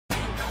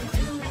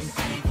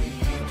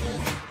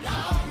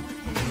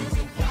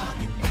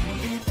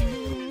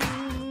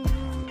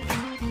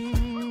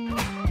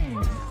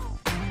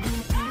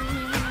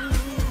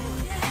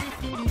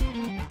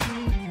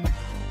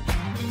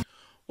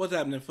What's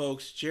happening,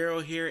 folks?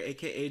 Gerald here,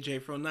 aka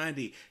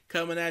JFro90,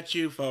 coming at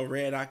you for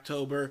Red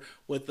October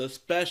with a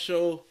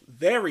special,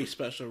 very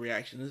special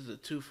reaction. This is a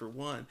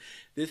 2-for-1.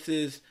 This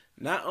is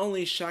not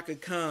only Chaka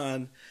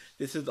Khan,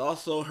 this is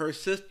also her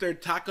sister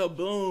Taka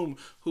Boom,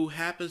 who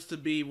happens to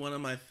be one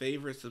of my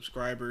favorite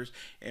subscribers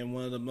and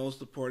one of the most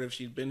supportive.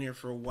 She's been here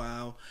for a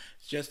while.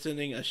 Just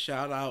sending a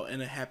shout out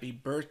and a happy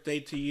birthday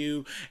to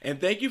you.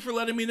 And thank you for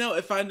letting me know.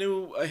 If I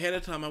knew ahead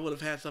of time, I would have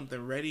had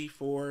something ready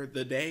for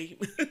the day.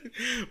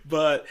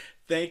 But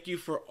thank you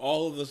for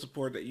all of the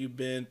support that you've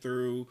been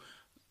through,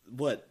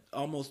 what,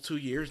 almost 2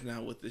 years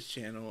now with this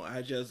channel.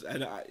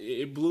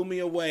 It blew me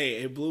away.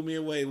 It blew me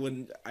away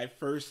when I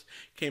first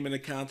came into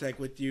contact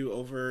with you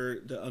over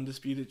the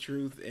Undisputed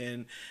Truth,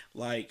 and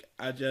like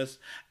I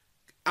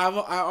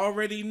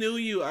already knew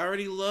you. I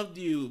already loved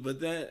you, but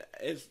then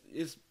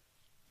it's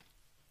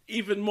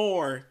even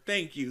more.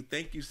 Thank you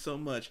so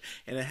much,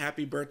 and a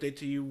happy birthday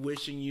to you.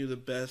 Wishing you the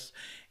best.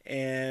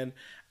 And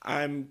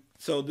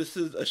so this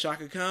is a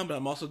Chaka Khan, but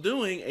I'm also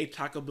doing a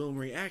Taka Boom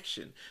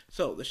reaction.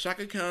 So the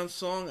Chaka Khan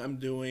song I'm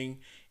doing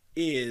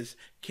is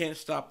Can't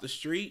Stop the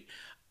Street.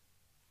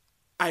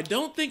 I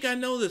don't think I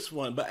know this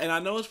one, and I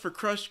know it's for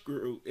Crush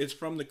Groove. It's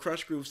from the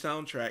Crush Groove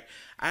soundtrack.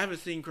 I haven't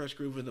seen Crush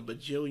Groove in a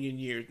bajillion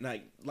years,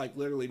 like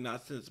literally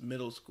not since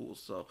middle school.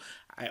 So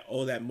I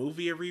owe that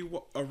movie a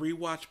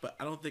rewatch, but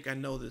I don't think I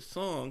know this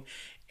song.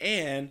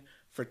 And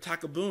for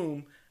Taka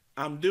Boom,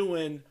 I'm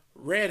doing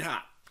Red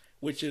Hot,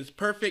 which is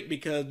perfect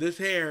because this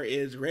hair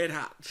is red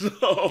hot.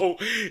 So,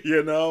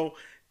 you know,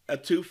 a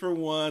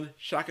 2-for-1,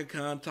 Chaka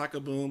Khan, Taka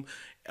Boom.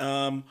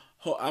 I'm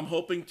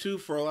hoping too,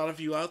 for a lot of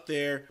you out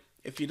there,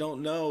 if you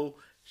don't know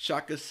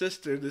Chaka's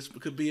sister, this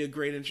could be a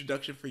great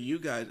introduction for you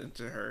guys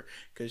into her,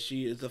 because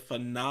she is a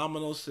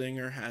phenomenal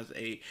singer, has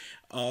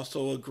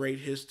also a great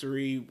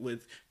history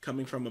with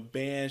coming from a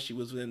band. She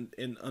was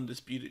in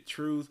Undisputed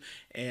Truth,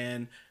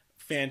 and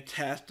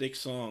fantastic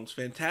songs,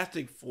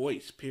 fantastic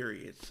voice,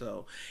 period.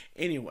 So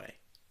anyway,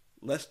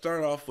 let's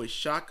start off with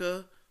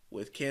Chaka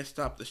with Can't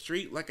Stop the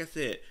Street. Like I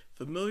said,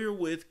 familiar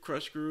with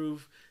Crush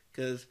Groove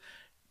because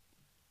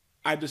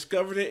I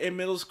discovered it in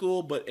middle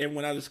school, and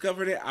when I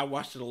discovered it, I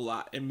watched it a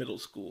lot in middle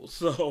school.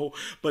 So,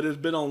 but it's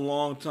been a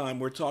long time.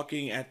 We're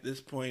talking at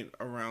this point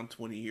around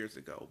 20 years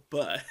ago.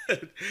 But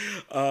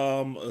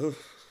that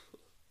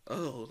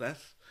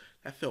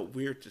felt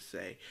weird to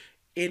say.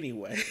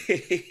 Anyway,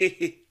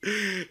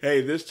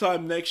 hey, this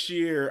time next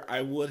year,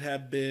 I would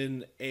have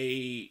been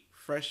a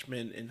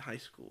freshman in high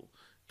school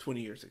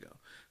 20 years ago.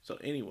 So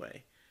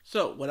anyway,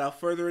 without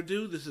further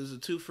ado, this is a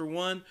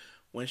 2-for-1.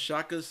 When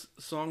Chaka's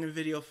song and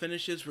video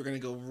finishes, we're going to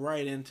go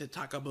right into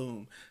Taka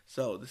Boom.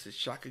 So this is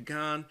Chaka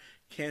Khan,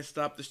 Can't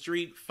Stop the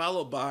Street,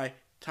 followed by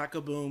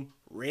Taka Boom,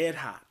 Red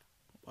Hot.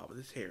 Wow,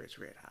 this hair is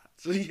red hot.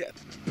 So yeah.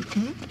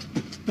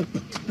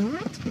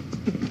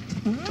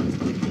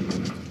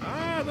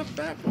 The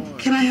fat boy.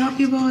 Can I help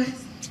you,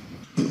 boys?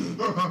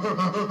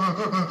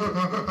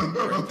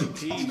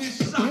 Miss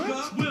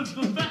Chaka with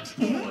the fat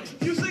boy.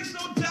 You sing so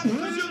deaf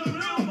because you're the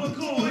real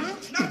McCoy.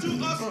 Now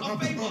do us a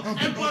favor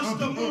and bust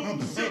the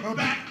move. Sit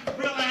back,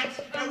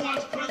 relax, and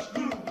watch Crush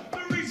Groove.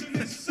 The reason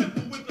is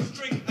simple with the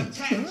string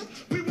attached.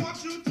 We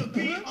want you to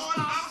be on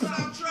our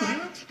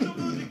soundtrack. The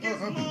music is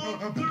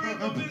long, the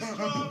rhythm is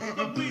strong.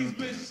 So please,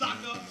 Miss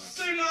Chaka,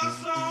 sing our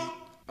song.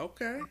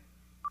 Okay.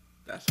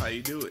 That's how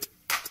you do it.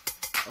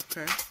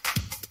 Okay.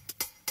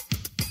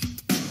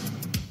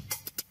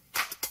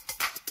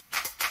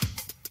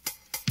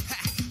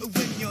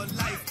 When your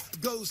life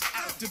goes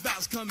out to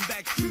bounce, come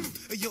back through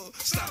your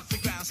stop the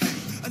grounds.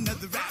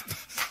 Another rap,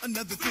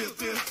 another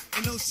thrill,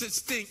 and no such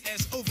thing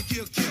as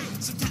overkill.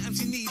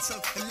 Sometimes you need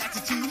some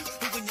latitude,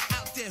 but when you're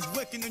out there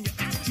working on your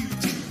attitude,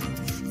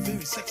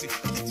 very sexy,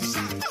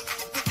 electric,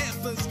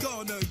 whatever's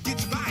gonna get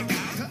you by,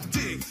 guy.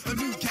 Dig a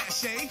new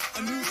cachet,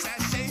 a new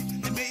sachet,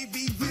 and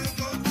maybe we'll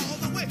go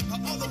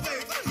all the way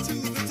to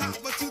the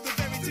top, or to the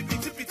very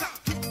tippy top.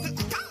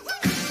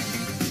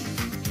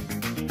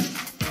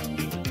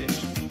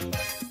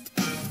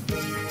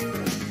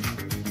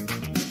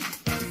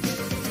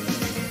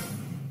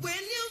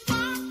 When you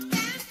walk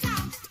and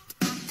talk,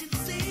 I can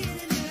see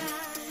it in your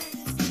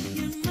eyes.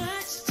 You're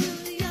much too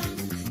young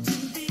to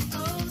be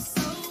oh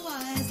so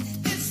wise.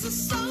 It's the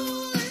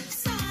soul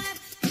inside.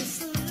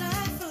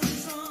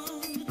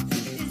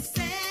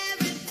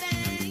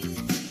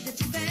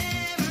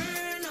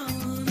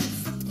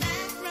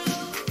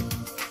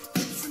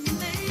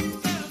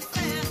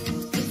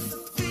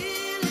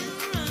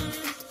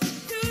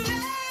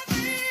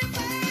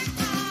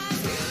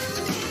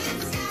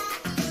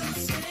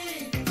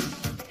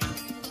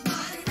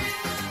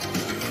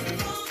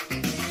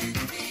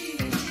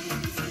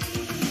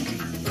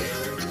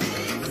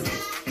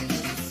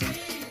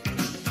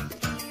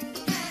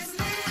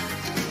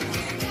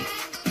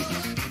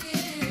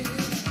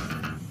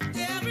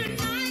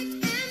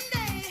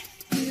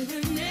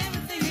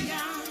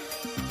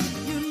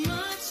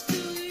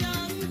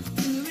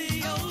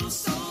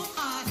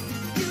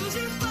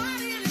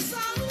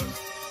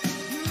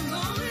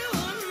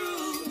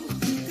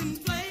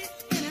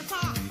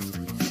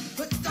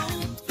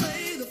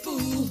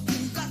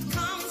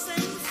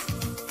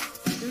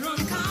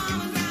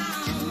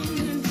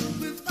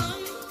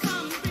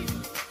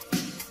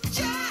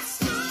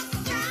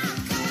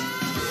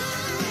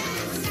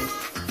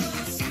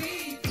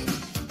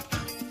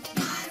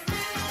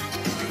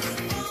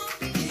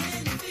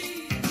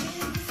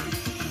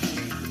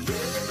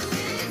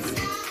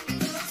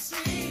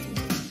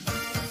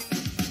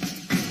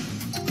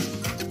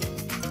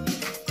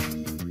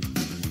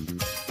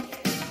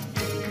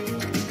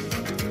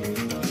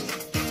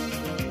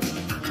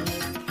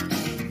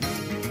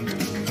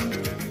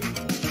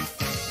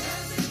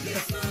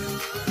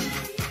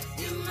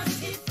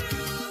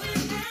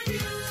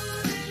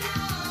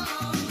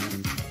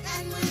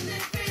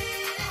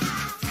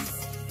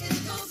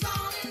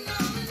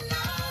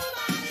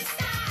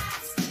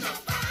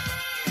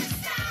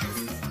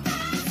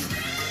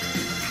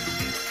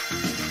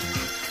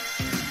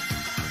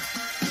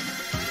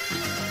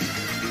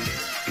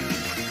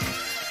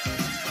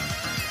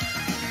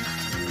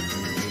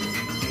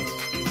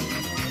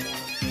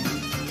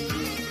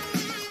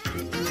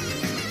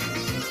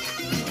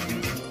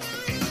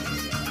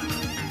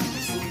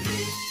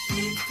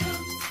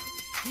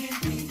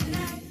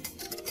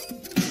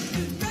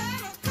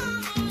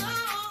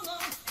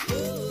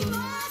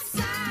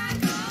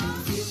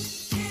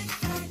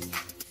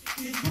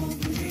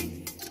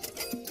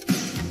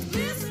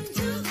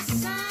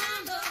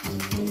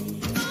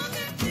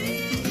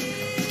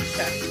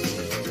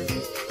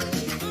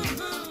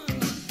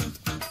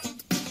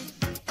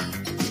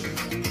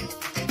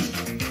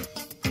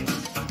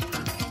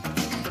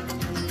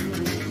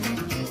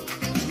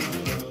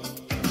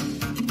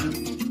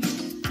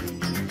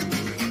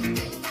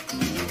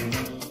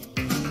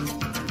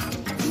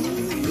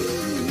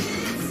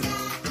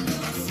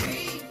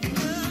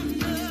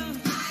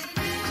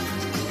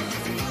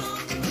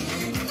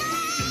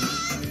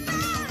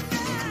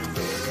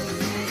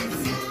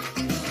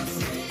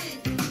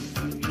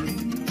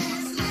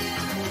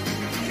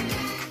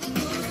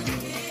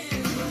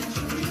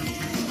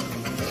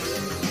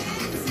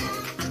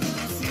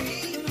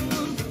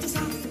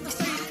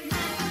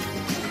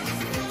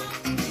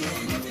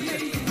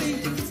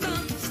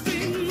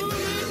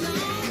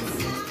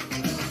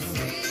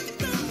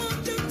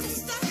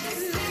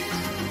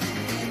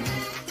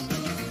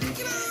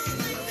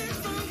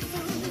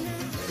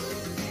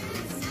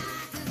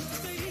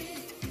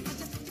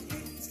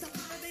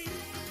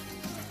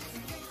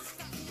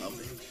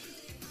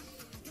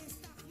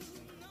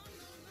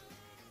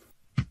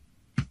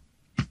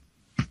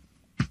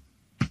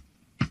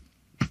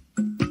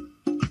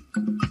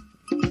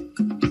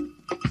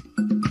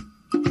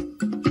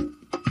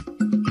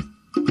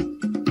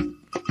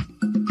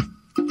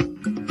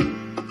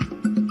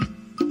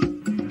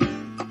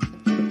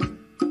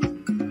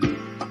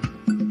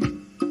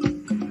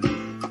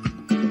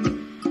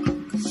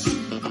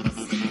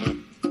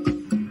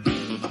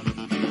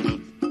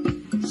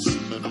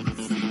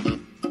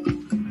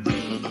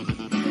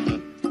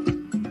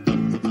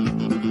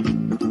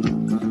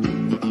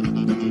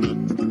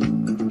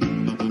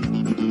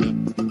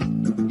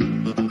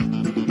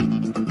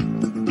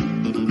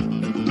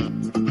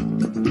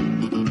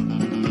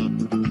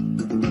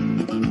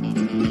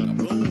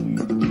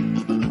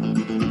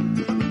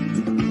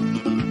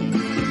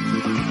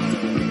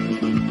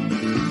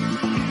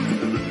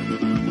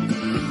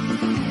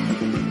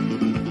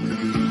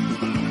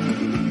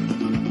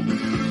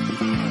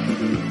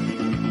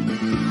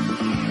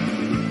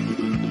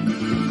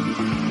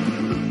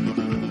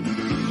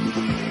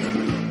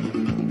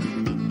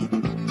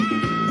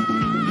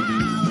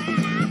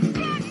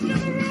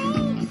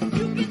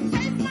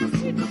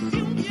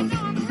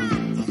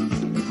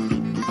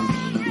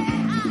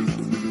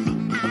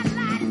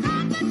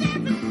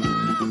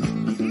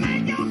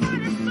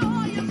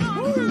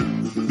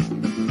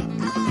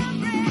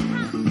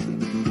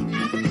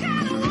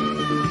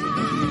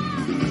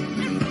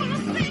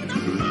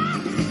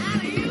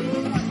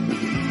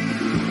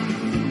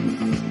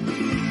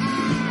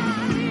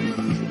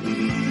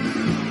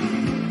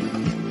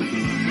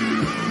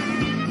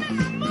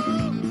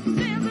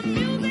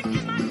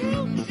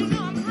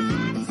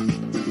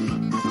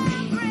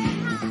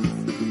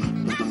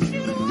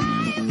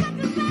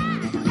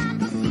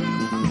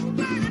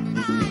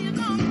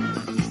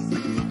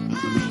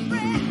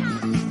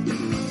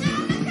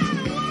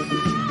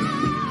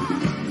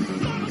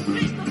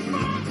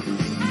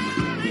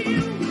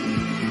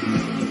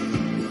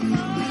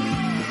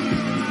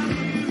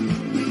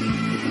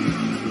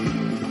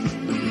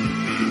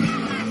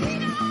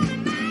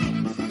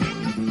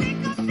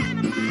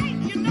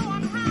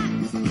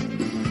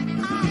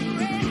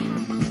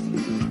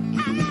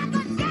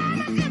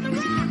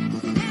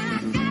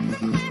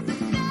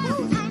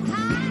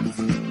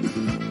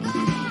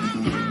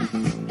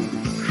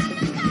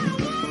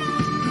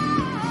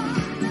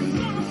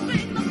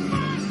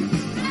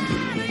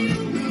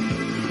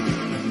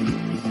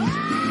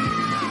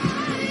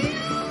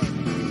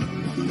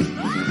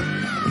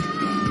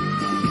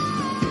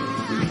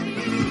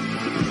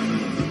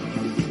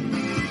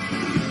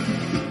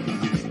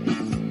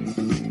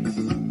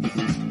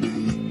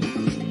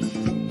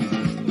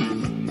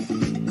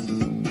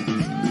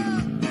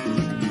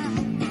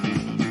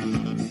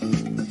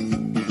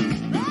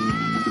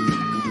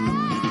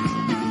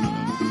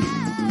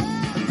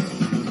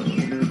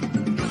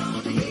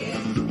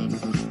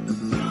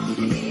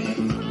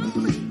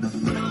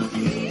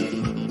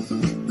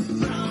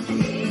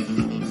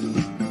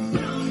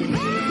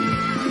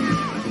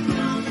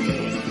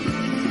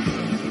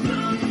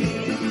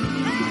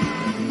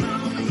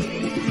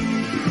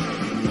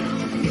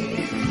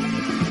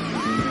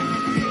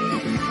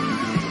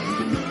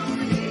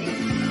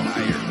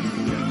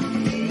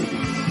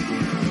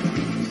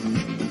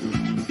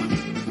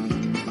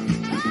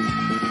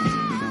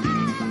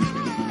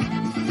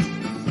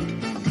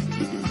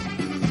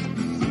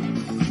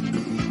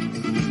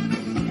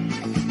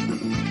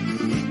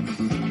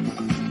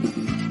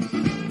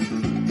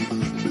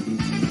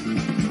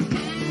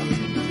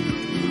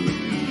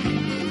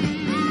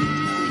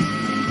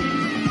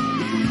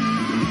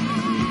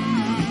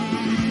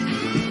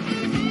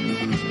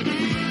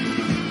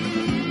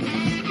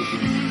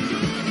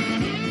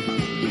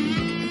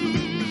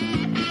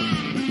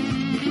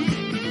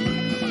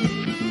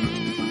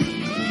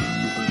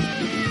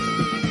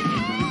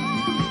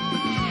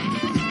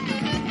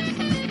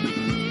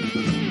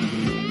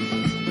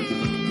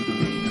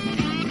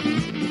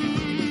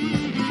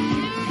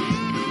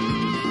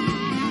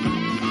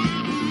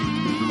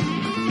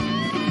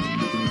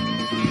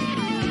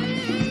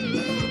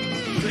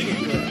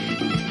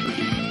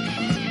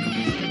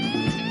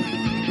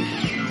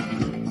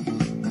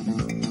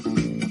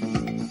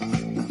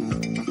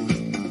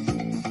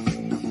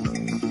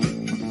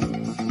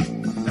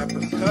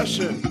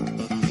 percussion.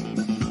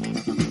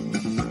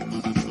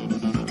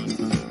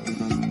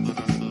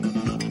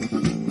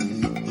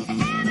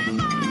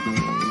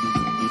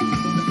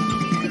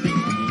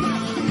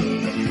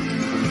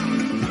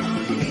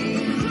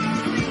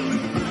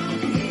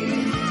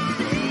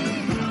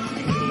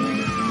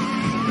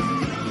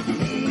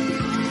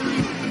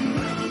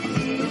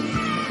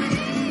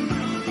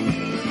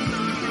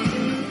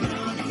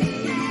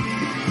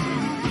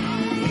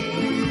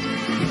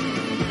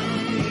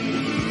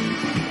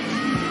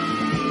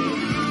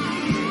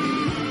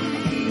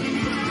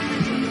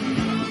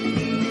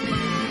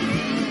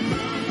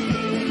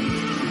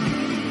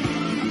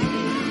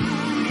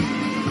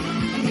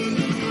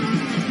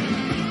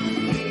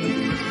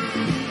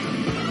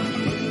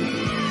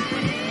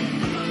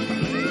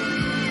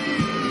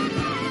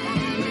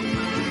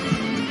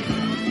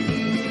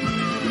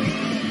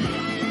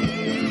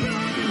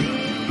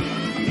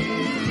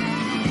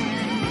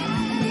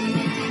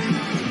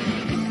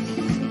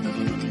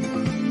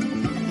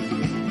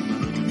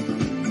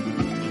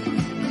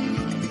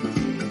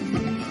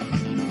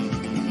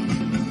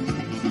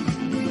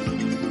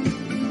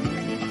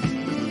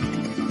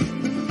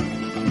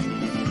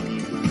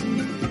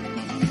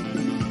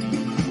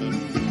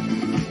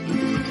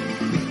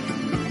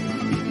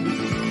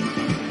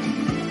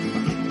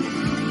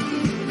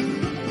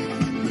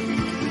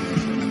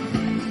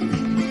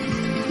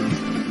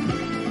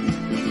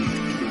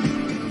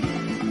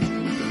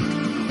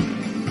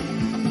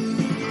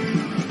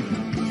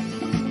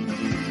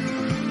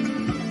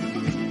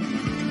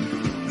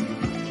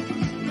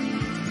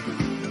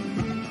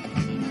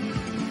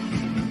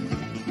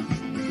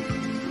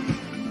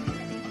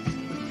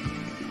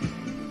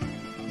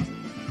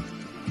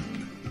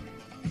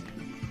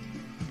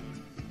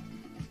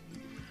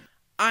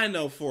 I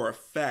know for a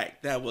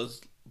fact that was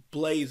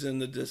blazing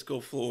the disco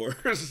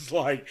floors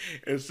like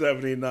in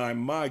 '79.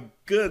 My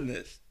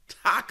goodness.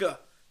 Taka.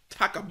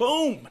 Taka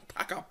boom.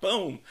 Taka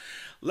boom.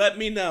 Let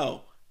me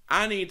know.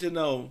 I need to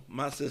know,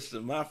 my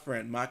sister, my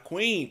friend, my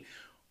queen.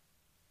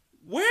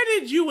 Where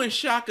did you and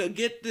Chaka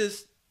get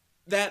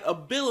that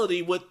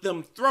ability with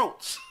them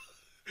throats?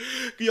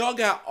 Y'all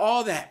got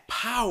all that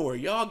power.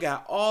 Y'all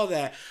got all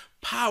that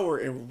power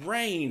and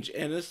range,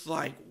 and it's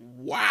like,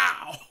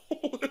 wow.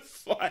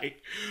 It's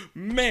like,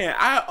 man,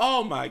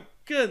 oh my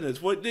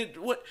goodness. What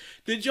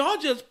did y'all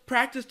just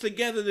practice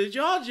together? Did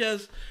y'all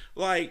just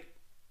like,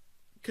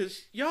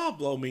 cause y'all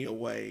blow me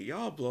away.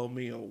 Y'all blow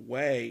me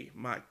away.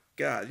 My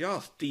God,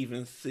 y'all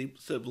Steven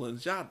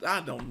siblings. Y'all,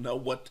 I don't know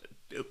what to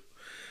do.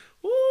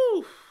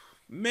 Woo,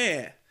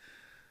 man.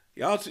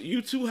 Y'all,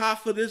 you too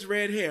hot for this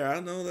red hair. I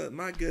know that.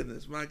 My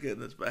goodness.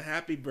 But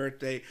happy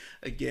birthday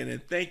again,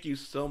 and thank you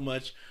so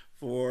much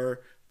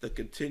for the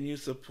continued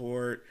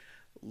support.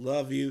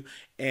 Love you.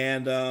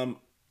 And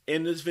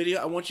in this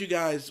video, I want you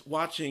guys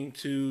watching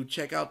to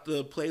check out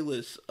the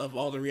playlist of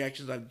all the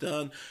reactions I've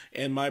done.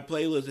 And my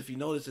playlist, if you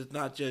notice, it's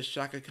not just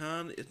Chaka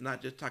Khan, it's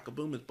not just Taka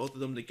Boom, it's both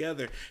of them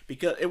together.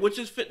 Because which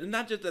is fit,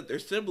 not just that they're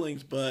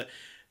siblings, but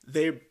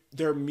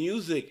their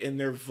music and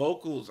their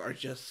vocals are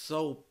just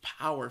so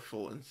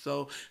powerful, and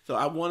so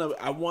I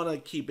want to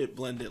keep it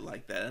blended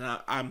like that, and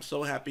I'm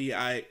so happy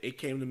it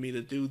came to me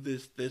to do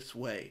this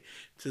way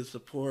to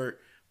support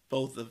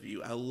both of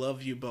you. I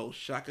love you both,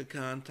 Chaka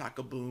Khan,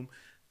 Taka Boom.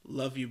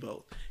 Love you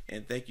both,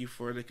 and thank you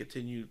for the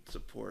continued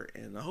support.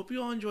 And I hope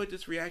you all enjoyed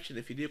this reaction.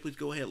 If you did, please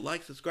go ahead,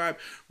 like, subscribe,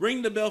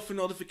 ring the bell for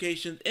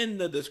notifications. In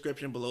the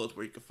description below is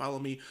where you can follow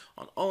me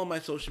on all of my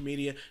social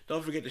media.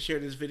 Don't forget to share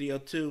this video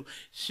too.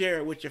 Share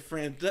it with your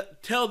friends.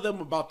 Tell them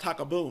about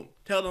Taka Boom.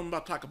 Tell them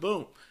about Taka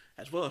Boom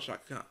as well as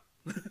Chaka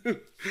Khan.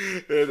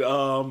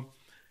 And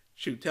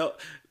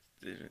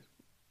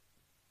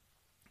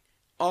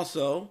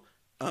also,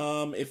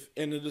 if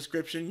in the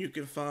description you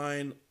can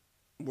find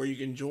where you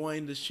can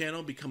join this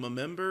channel, become a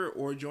member,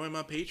 or join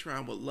my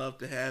Patreon. Would love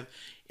to have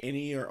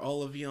any or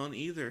all of you on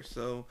either.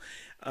 So,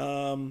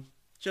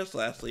 just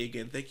lastly,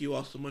 again, thank you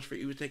all so much for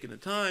even taking the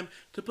time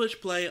to push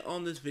play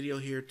on this video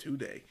here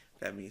today.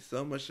 That means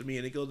so much to me,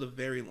 and it goes a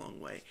very long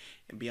way.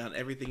 And beyond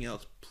everything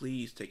else,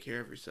 please take care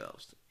of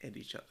yourselves and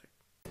each other.